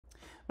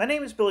My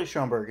name is Billy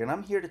Schoenberg, and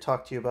I'm here to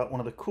talk to you about one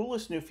of the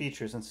coolest new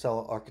features in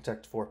Stella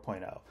Architect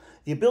 4.0,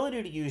 the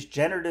ability to use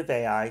generative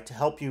AI to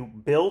help you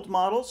build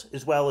models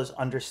as well as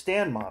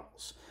understand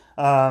models.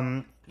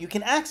 You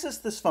can access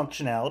this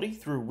functionality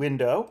through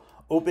Window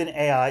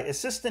OpenAI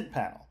Assistant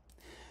Panel.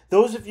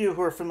 Those of you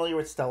who are familiar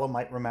with Stella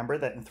might remember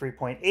that in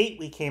 3.8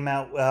 we came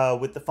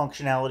out with the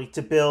functionality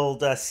to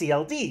build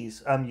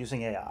CLDs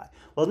using AI.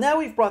 Well, now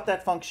we've brought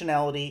that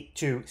functionality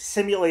to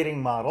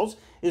simulating models,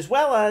 as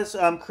well as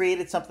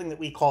created something that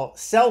we call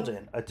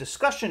Seldon, a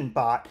discussion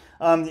bot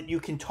that you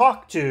can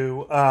talk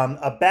to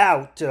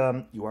about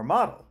your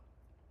model.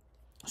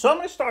 So I'm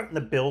going to start in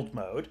the build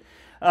mode.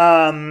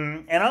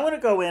 And I'm going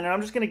to go in and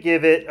I'm just going to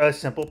give it a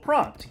simple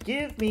prompt.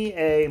 Give me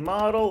a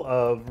model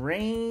of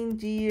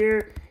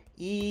reindeer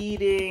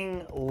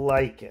eating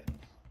lichen.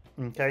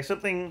 Okay,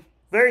 something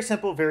very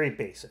simple, very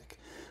basic.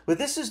 What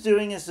this is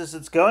doing is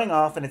it's going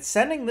off and it's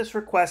sending this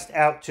request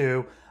out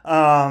to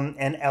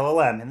an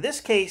LLM. In this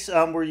case,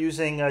 we're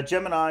using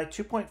Gemini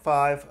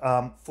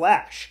 2.5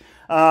 Flash.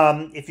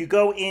 If you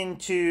go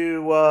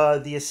into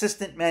the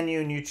assistant menu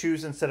and you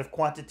choose instead of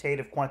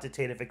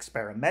quantitative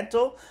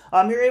experimental,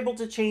 you're able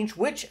to change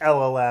which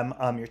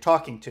LLM you're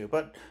talking to.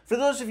 But for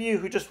those of you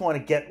who just want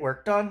to get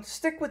work done,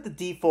 stick with the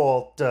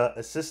default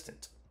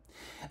assistant.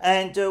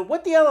 And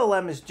what the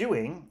LLM is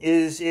doing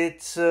is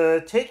it's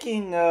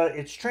taking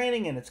its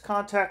training and its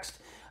context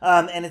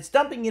and it's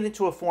dumping it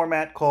into a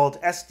format called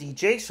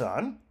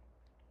SDJSON,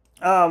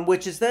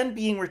 which is then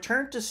being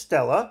returned to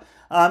Stella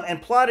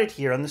and plotted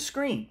here on the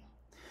screen.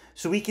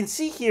 So we can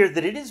see here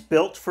that it is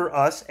built for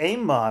us a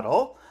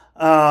model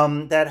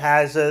that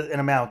has an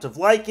amount of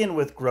lichen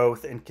with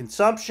growth and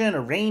consumption,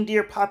 a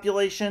reindeer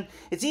population.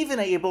 It's even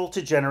able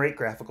to generate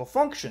graphical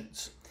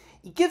functions.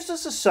 It gives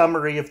us a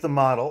summary of the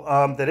model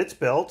that it's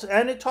built,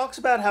 and it talks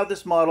about how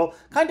this model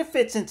kind of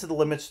fits into the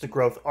limits to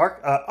growth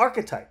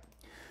archetype.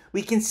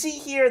 We can see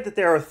here that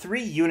there are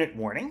 3 unit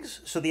warnings,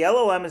 so the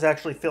LLM is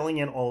actually filling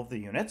in all of the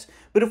units.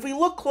 But if we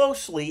look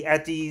closely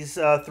at these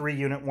 3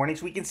 unit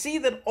warnings, we can see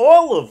that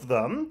all of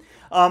them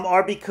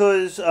are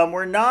because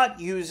we're not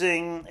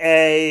using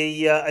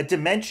a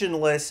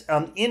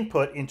dimensionless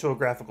input into a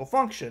graphical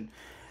function.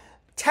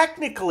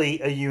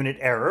 Technically a unit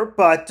error,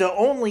 but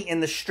only in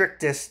the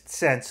strictest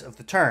sense of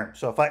the term.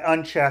 So if I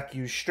uncheck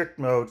use strict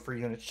mode for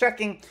unit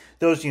checking,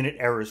 those unit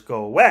errors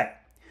go away.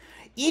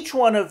 Each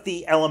one of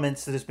the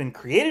elements that has been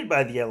created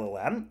by the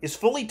LLM is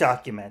fully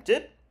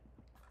documented,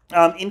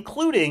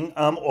 including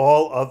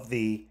all of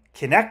the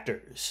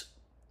connectors.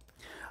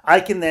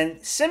 I can then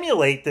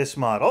simulate this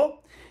model.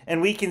 And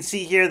we can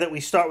see here that we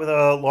start with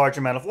a large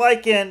amount of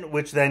lichen,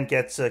 which then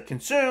gets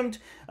consumed.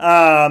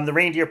 The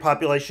reindeer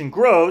population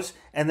grows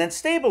and then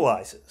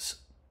stabilizes.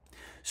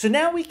 So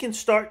now we can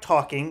start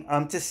talking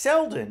to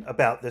Seldon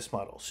about this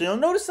model. So you'll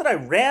notice that I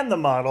ran the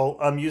model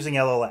using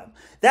LLM.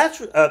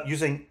 That's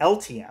using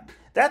LTM.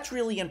 That's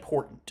really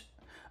important.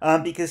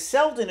 Because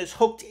Seldon is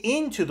hooked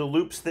into the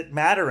loops that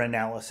matter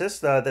analysis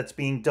that's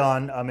being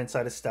done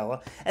inside of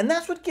Stella. And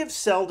that's what gives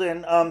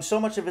Seldon so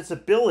much of its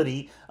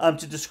ability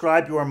to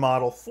describe your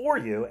model for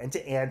you and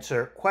to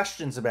answer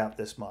questions about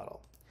this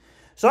model.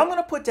 So I'm going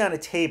to put down a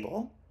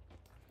table.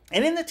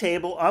 And in the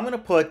table, I'm going to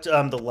put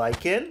the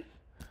lichen,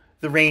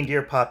 the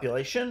reindeer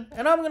population,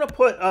 and I'm going to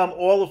put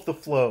all of the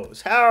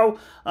flows, how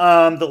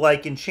the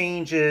lichen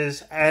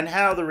changes and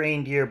how the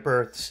reindeer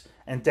births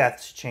and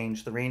deaths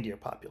change the reindeer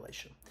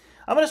population.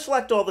 I'm going to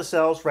select all the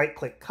cells,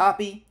 right-click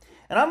Copy,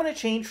 and I'm going to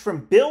change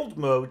from Build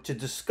mode to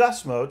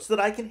Discuss mode so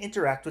that I can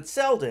interact with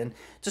Seldon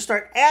to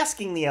start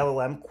asking the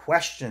LLM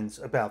questions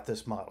about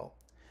this model.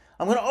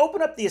 I'm going to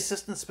open up the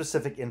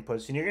assistant-specific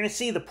inputs, and you're going to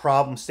see the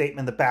problem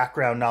statement, the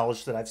background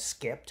knowledge that I've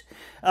skipped.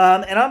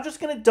 And I'm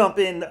just going to dump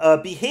in a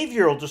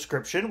behavioral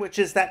description, which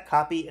is that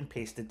copy and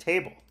pasted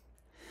table.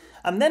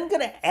 I'm then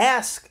going to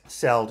ask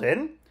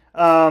Seldon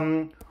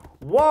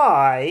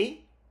why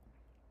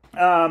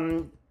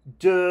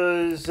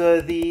does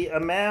the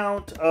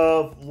amount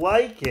of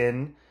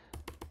lichen,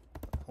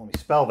 let me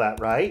spell that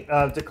right,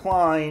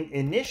 decline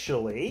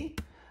initially,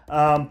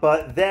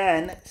 but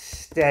then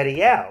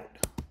steady out.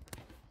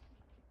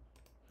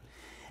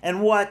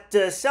 And what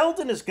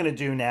Seldon is going to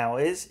do now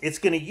is it's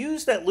going to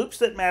use that loops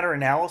that matter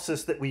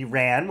analysis that we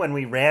ran when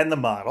we ran the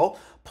model,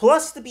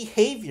 plus the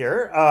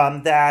behavior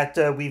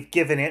that we've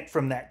given it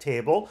from that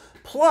table,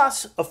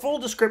 plus a full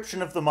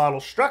description of the model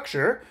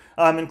structure,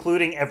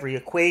 including every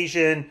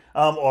equation,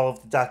 all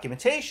of the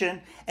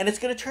documentation, and it's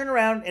going to turn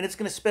around and it's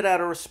going to spit out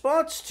a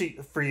response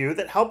for you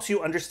that helps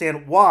you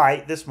understand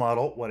why this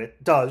model, what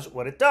it does.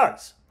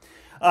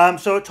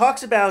 So it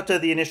talks about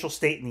the initial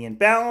state and the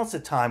imbalance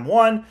at time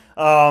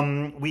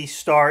 1. We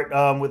start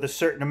with a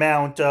certain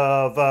amount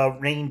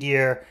of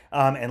reindeer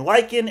and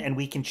lichen, and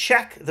we can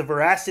check the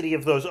veracity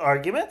of those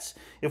arguments.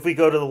 If we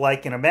go to the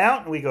lichen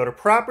amount and we go to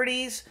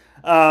properties,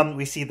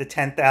 we see the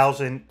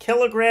 10,000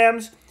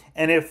 kilograms.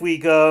 And if we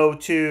go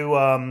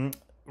to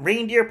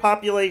reindeer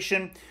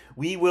population,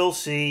 we will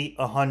see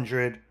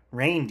 100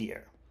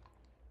 reindeer.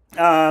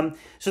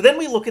 So then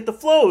we look at the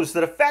flows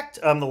that affect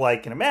the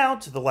lichen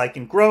amount, the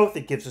lichen growth.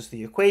 It gives us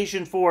the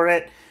equation for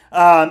it,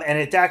 and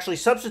it actually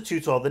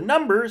substitutes all the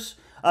numbers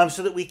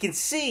so that we can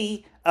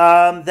see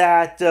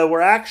that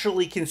we're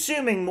actually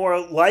consuming more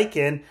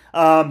lichen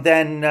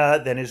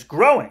than is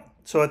growing.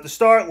 So at the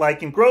start,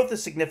 lichen growth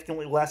is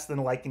significantly less than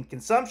lichen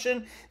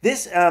consumption.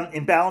 This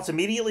imbalance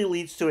immediately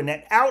leads to a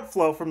net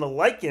outflow from the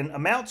lichen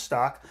amount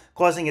stock,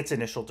 causing its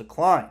initial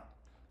decline.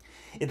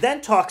 It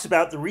then talks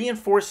about the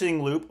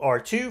reinforcing loop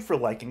R2 for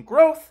lichen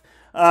growth.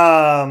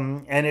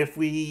 And if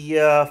we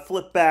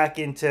flip back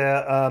into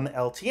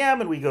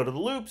LTM and we go to the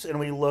loops and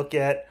we look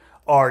at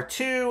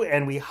R2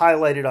 and we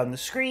highlight it on the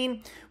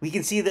screen, we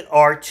can see that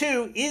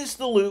R2 is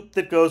the loop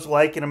that goes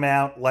lichen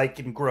amount,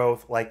 lichen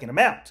growth, lichen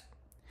amount.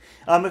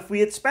 If we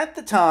had spent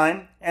the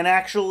time and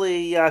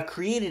actually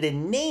created a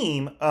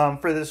name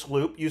for this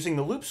loop using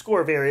the loop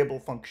score variable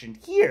function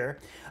here,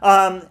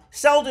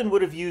 Selden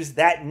would have used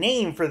that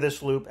name for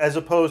this loop as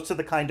opposed to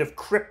the kind of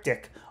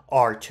cryptic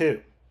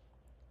R2.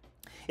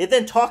 It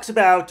then talks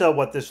about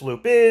what this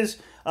loop is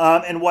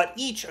and what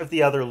each of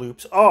the other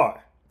loops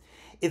are.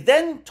 It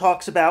then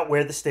talks about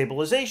where the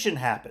stabilization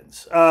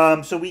happens.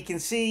 So we can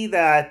see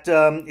that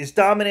is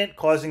dominant,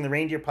 causing the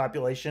reindeer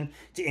population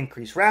to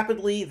increase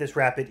rapidly. This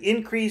rapid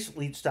increase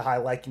leads to high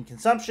lichen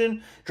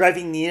consumption,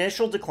 driving the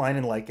initial decline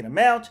in lichen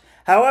amount.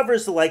 However,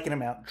 as the lichen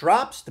amount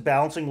drops, the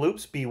balancing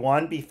loops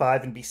B1,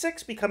 B5, and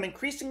B6 become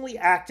increasingly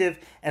active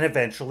and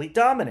eventually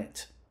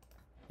dominant.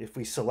 If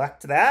we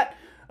select that,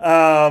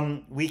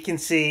 we can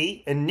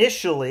see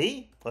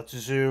initially, let's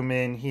zoom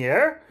in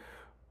here,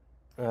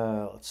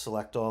 let's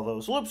select all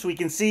those loops. We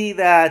can see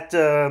that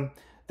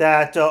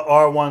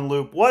R1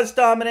 loop was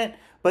dominant,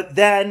 but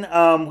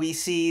then we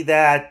see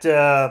that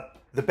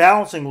the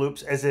balancing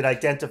loops, as it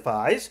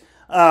identifies,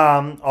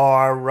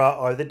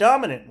 are the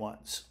dominant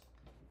ones.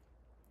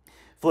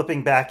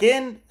 Flipping back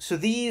in, so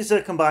these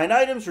combined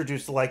items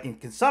reduce the lichen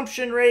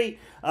consumption rate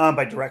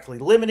by directly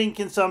limiting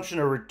consumption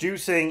or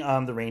reducing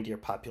the reindeer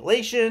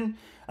population.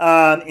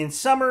 In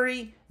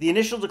summary, the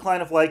initial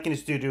decline of lichen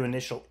is due to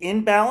initial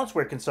imbalance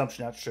where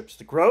consumption outstrips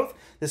the growth.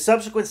 The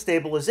subsequent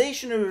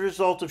stabilization is a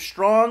result of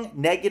strong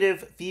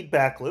negative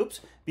feedback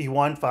loops,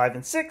 B1, 5,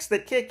 and 6,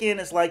 that kick in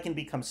as lichen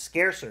becomes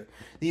scarcer.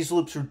 These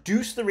loops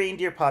reduce the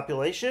reindeer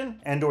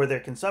population and or their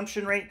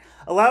consumption rate,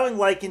 allowing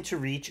lichen to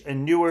reach a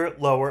newer,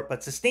 lower,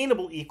 but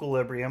sustainable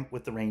equilibrium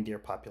with the reindeer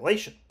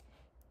population.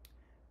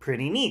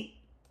 Pretty neat.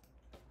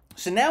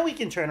 So now we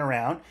can turn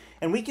around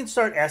and we can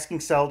start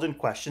asking Selden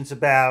questions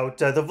about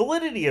the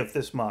validity of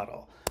this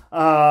model.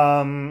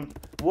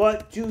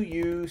 What do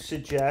you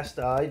suggest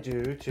I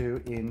do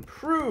to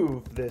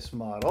improve this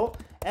model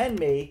and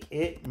make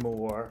it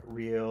more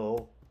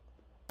realistic?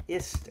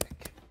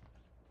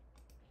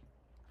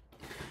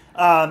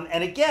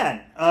 And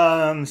again,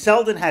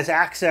 Selden has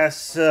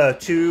access to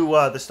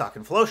the stock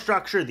and flow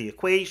structure, the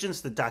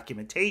equations, the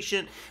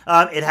documentation.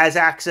 It has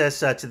access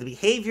to the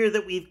behavior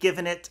that we've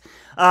given it,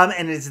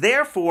 and is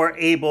therefore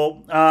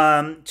able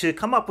to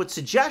come up with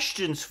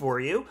suggestions for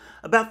you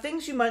about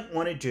things you might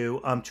want to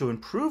do to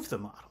improve the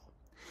model.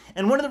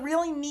 And one of the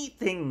really neat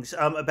things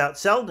about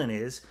Selden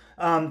is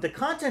the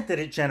content that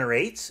it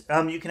generates,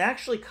 you can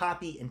actually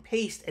copy and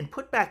paste and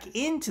put back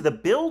into the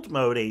build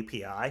mode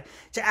API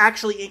to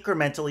actually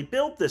incrementally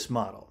build this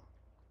model.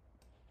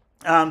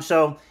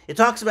 So it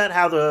talks about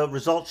how the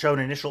results show an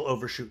initial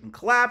overshoot and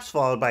collapse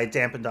followed by a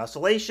dampened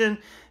oscillation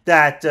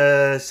that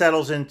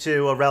settles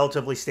into a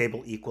relatively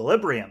stable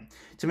equilibrium.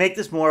 To make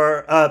this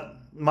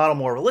model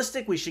more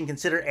realistic, we should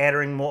consider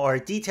adding more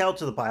detail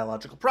to the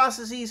biological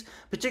processes,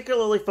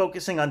 particularly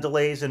focusing on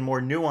delays and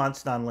more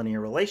nuanced nonlinear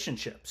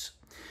relationships.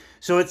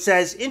 So it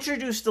says,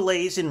 introduce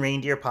delays in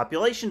reindeer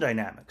population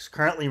dynamics.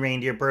 Currently,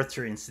 reindeer births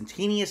are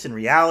instantaneous. In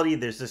reality,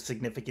 there's a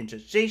significant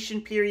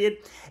gestation period.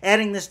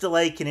 Adding this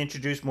delay can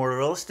introduce more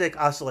realistic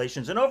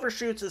oscillations and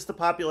overshoots as the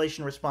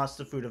population response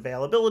to food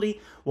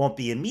availability won't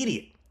be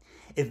immediate.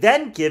 It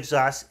then gives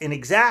us an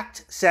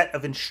exact set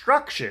of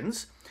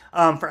instructions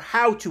for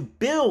how to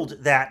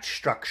build that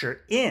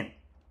structure in.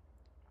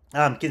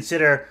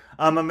 Consider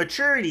a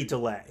maturity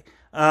delay.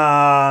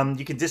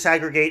 You can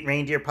disaggregate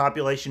reindeer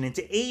population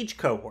into age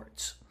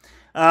cohorts.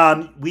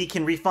 We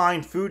can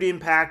refine food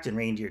impact and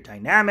reindeer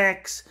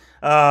dynamics.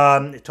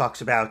 It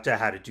talks about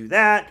how to do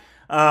that.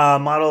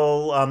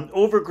 Model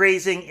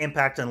overgrazing,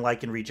 impact on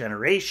lichen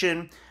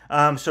regeneration.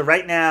 So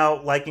right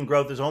now, lichen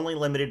growth is only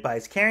limited by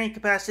its carrying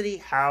capacity.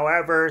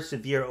 However,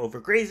 severe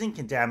overgrazing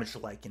can damage the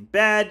lichen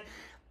bed.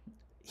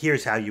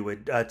 Here's how you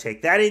would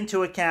take that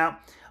into account.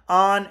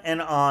 On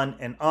and on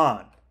and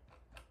on.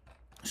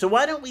 So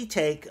why don't we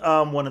take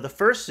one of the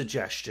first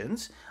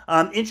suggestions,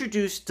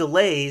 introduce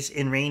delays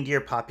in reindeer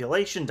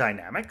population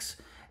dynamics,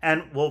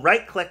 and we'll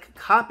right-click,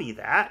 copy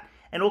that,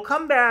 and we'll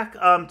come back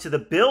to the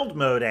build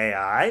mode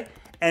AI,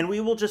 and we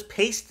will just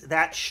paste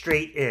that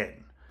straight in.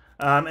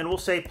 And we'll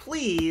say,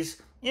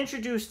 please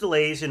introduce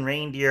delays in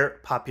reindeer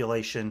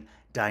population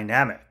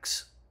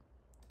dynamics.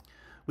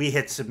 We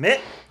hit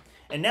submit.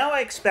 And now I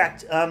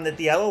expect that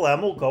the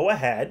LLM will go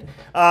ahead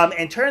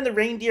and turn the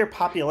reindeer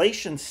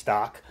population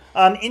stock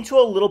into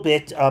a little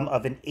bit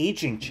of an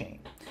aging chain.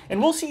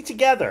 And we'll see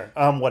together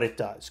what it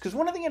does. Because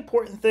one of the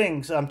important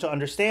things to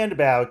understand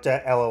about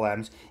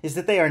LLMs is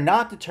that they are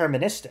not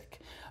deterministic.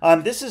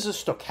 This is a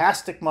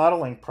stochastic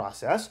modeling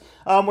process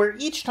where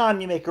each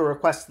time you make a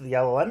request to the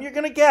LLM, you're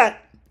going to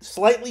get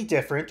slightly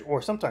different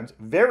or sometimes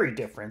very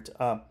different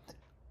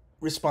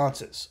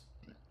responses.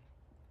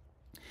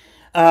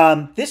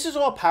 This is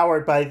all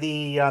powered by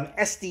the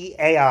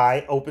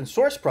SDAI open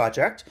source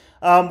project,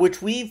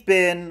 which we've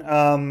been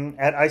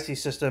at IC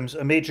Systems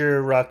a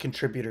major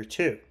contributor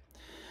to.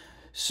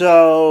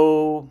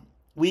 So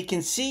we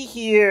can see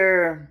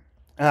here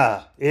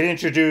it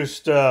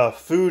introduced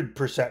food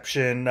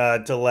perception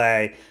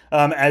delay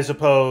as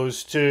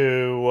opposed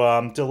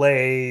to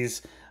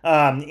delays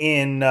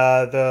in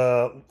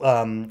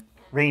the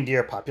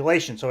reindeer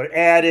population. So it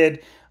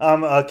added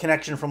a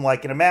connection from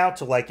lichen amount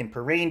to lichen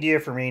per reindeer,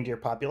 from reindeer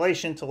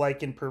population to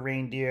lichen per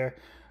reindeer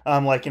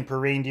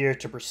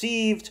to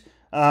perceived,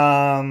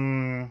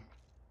 on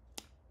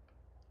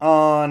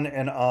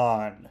and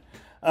on.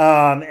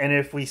 And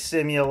if we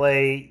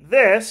simulate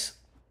this,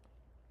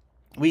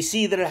 we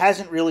see that it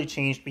hasn't really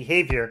changed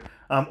behavior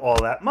all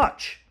that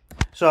much.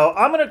 So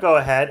I'm going to go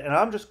ahead and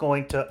I'm just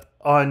going to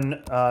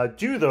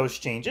undo those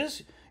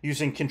changes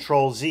using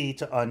Control-Z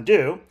to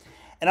undo.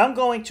 And I'm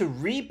going to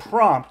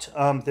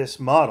reprompt this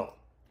model.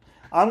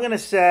 I'm going to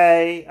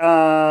say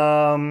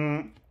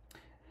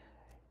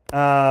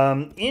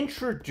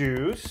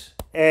introduce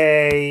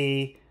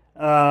a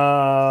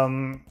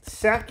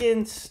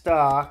second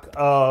stock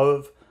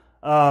of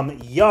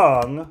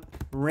young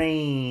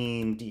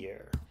reindeer.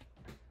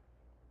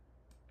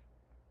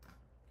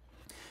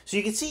 So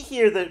you can see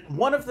here that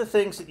one of the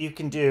things that you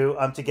can do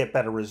to get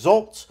better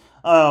results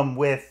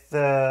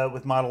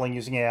with modeling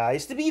using AI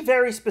is to be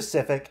very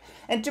specific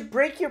and to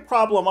break your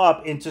problem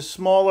up into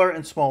smaller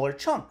and smaller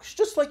chunks,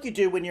 just like you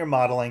do when you're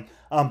modeling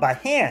by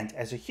hand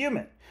as a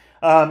human.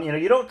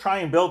 You don't try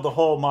and build the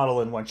whole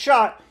model in one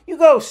shot. You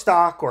go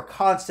stock or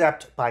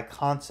concept by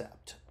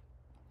concept.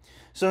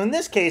 So in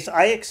this case,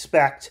 I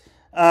expect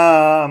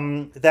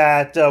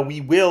that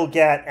we will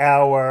get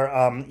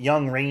our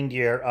young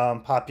reindeer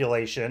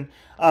population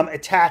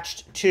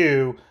attached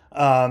to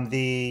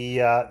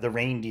the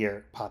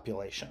reindeer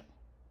population.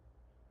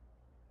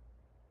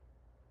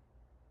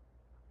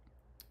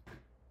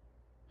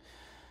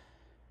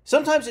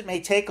 Sometimes it may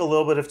take a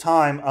little bit of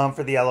time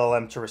for the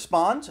LLM to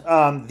respond.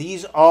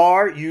 These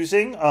are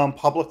using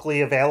publicly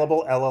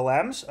available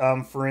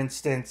LLMs. For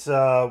instance,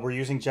 we're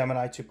using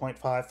Gemini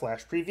 2.5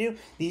 Flash Preview.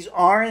 These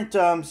aren't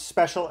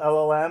special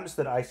LLMs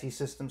that IC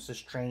Systems has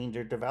trained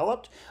or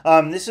developed.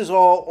 This is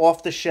all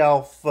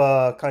off-the-shelf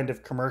kind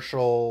of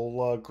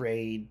commercial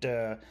grade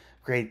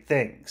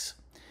things.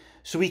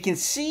 So we can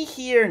see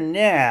here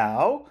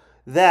now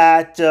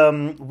that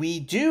we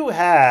do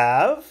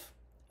have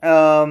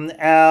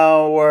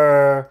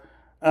our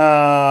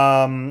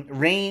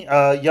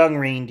young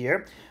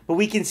reindeer, but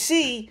we can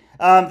see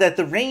that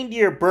the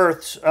reindeer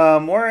births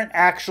weren't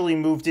actually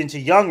moved into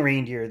young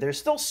reindeer. They're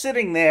still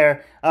sitting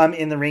there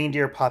in the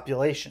reindeer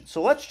population.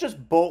 So let's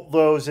just bolt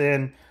those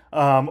in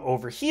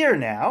over here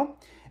now,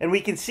 and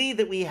we can see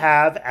that we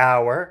have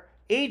our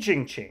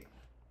aging chain.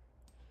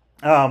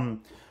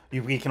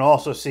 We can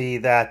also see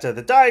that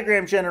the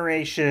diagram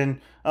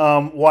generation,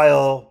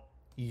 while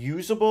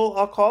usable,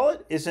 I'll call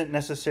it, isn't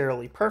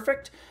necessarily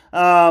perfect,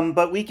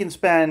 but we can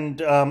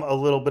spend a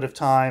little bit of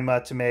time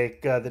to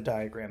make the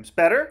diagrams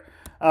better.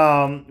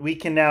 We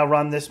can now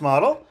run this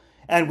model,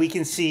 and we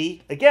can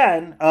see,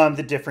 again,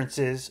 the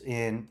differences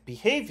in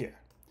behavior.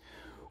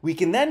 We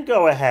can then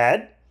go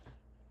ahead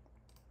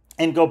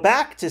and go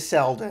back to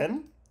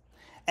Selden,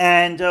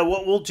 and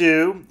what we'll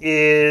do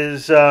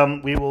is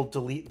we will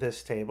delete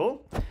this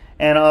table,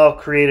 and I'll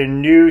create a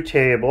new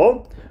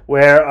table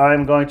where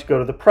I'm going to go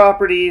to the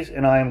properties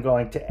and I'm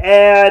going to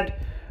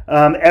add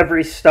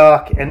every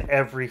stock and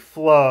every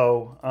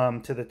flow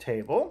to the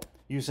table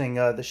using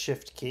the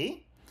Shift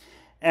key.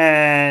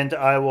 And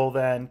I will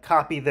then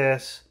copy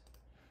this,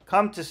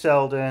 come to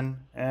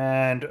Selden,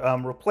 and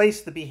replace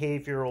the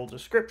behavioral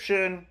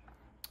description.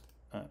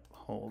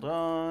 Hold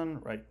on,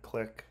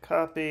 right-click,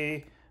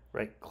 copy,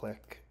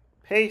 right-click,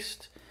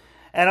 paste.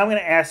 And I'm going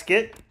to ask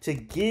it to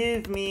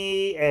give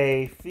me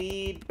a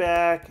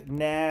feedback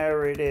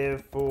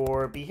narrative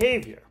for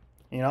behavior.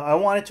 I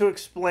want it to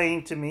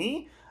explain to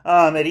me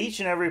at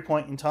each and every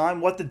point in time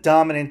what the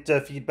dominant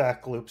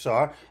feedback loops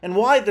are and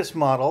why this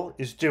model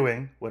is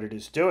doing what it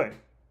is doing.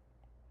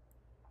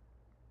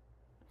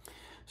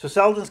 So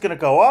Selden's going to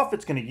go off.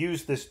 It's going to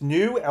use this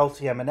new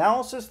LTM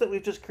analysis that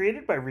we've just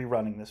created by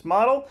rerunning this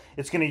model.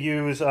 It's going to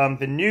use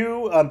the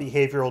new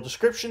behavioral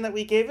description that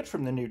we gave it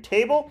from the new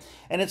table.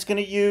 And it's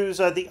going to use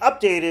the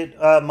updated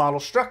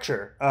model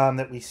structure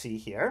that we see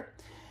here.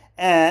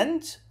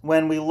 And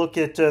when we look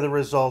at the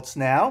results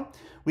now,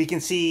 we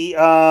can see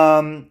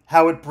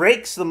how it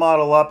breaks the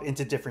model up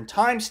into different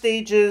time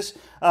stages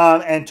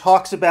and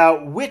talks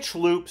about which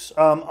loops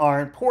are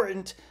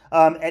important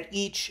at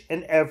each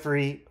and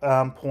every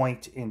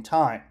point in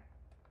time.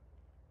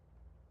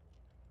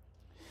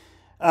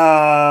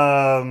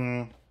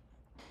 I'll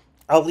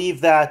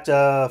leave that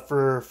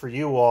for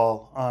you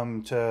all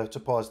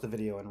to pause the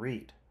video and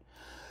read.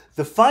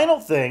 The final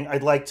thing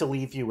I'd like to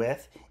leave you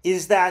with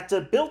is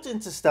that built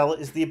into Stella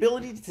is the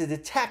ability to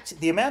detect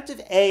the amount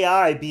of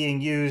AI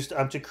being used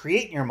to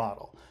create your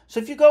model. So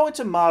if you go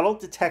into Model,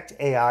 Detect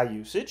AI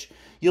Usage,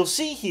 you'll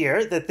see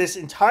here that this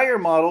entire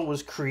model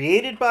was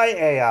created by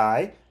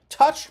AI,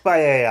 touched by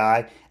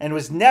AI, and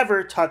was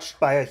never touched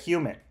by a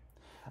human.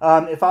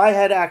 If I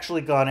had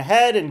actually gone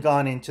ahead and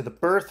gone into the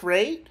birth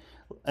rate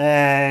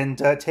and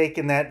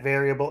taken that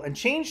variable and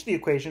changed the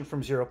equation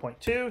from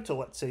 0.2 to,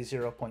 let's say,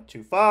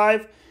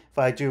 0.25, if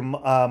I do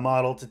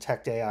model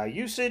detect AI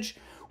usage,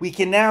 we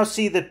can now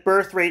see that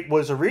birth rate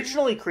was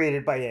originally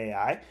created by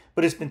AI,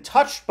 but has been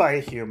touched by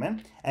a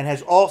human and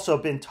has also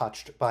been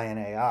touched by an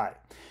AI.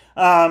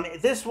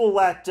 This will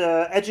let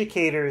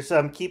educators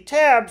keep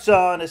tabs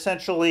on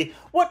essentially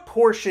what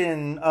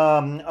portion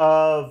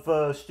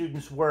of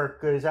students'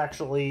 work has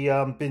actually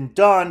been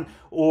done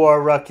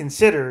or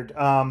considered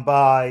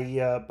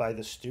by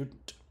the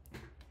student.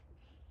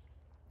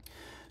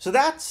 So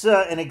that's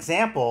an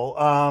example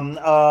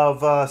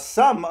of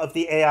some of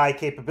the AI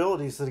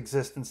capabilities that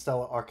exist in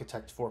Stella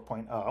Architect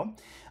 4.0.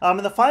 And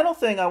the final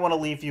thing I want to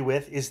leave you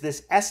with is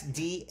this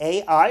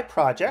SDAI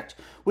project,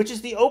 which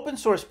is the open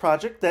source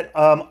project that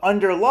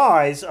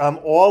underlies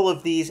all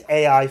of these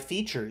AI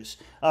features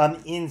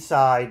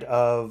inside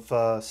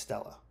of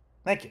Stella.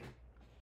 Thank you.